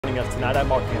Joining us tonight, I'm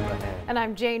Mark Hampton. And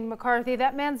I'm Jane McCarthy.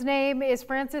 That man's name is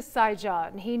Francis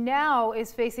Saijan. He now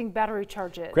is facing battery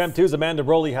charges. KREM 2's Amanda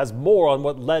Worley has more on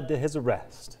what led to his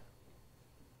arrest.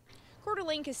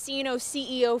 CDA Casino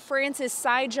CEO Francis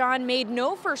Saijan made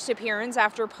no first appearance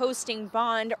after posting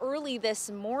bond early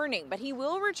this morning, but he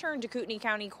will return to Kootenai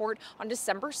County Court on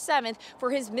December 7th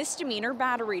for his misdemeanor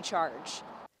battery charge.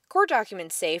 Court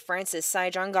documents say Francis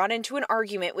Saijan got into an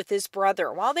argument with his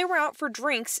brother while they were out for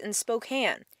drinks in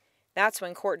Spokane. That's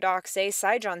when court docs say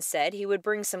Saijan said he would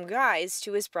bring some guys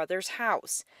to his brother's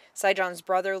house. Saijan's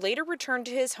brother later returned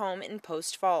to his home in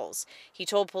Post Falls. He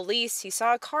told police he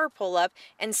saw a car pull up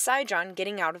and Saijan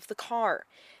getting out of the car.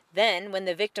 Then, when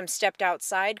the victim stepped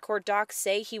outside, court docs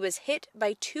say he was hit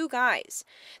by two guys.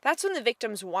 That's when the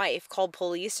victim's wife called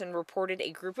police and reported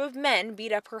a group of men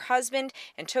beat up her husband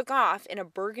and took off in a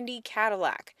burgundy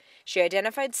Cadillac. She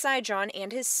identified Saijan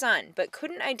and his son, but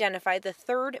couldn't identify the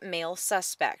third male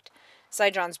suspect.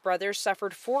 Saijan's brother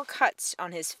suffered 4 cuts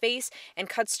on his face and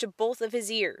cuts to both of his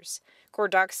ears.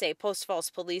 Court docs say Post Falls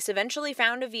police eventually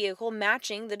found a vehicle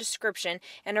matching the description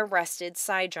and arrested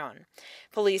Saijan.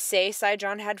 Police say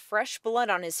Saijan had fresh blood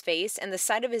on his face and the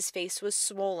side of his face was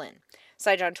swollen.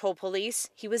 Saijan told police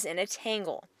he was in a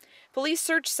tangle. Police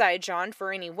searched Saijan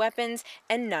for any weapons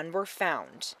and none were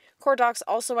found. Court docs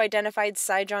also identified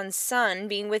Saijan's son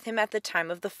being with him at the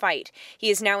time of the fight. He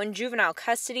is now in juvenile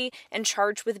custody and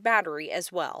charged with battery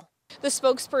as well. The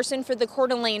spokesperson for the Coeur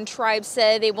d'Alene tribe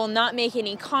said they will not make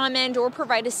any comment or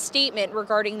provide a statement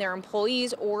regarding their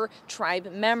employees or tribe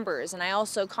members. And I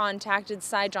also contacted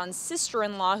Saijan's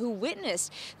sister-in-law who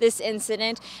witnessed this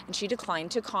incident, and she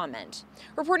declined to comment.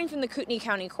 Reporting from the Kootenai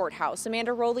County Courthouse,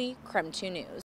 Amanda Worley, KREM 2 News.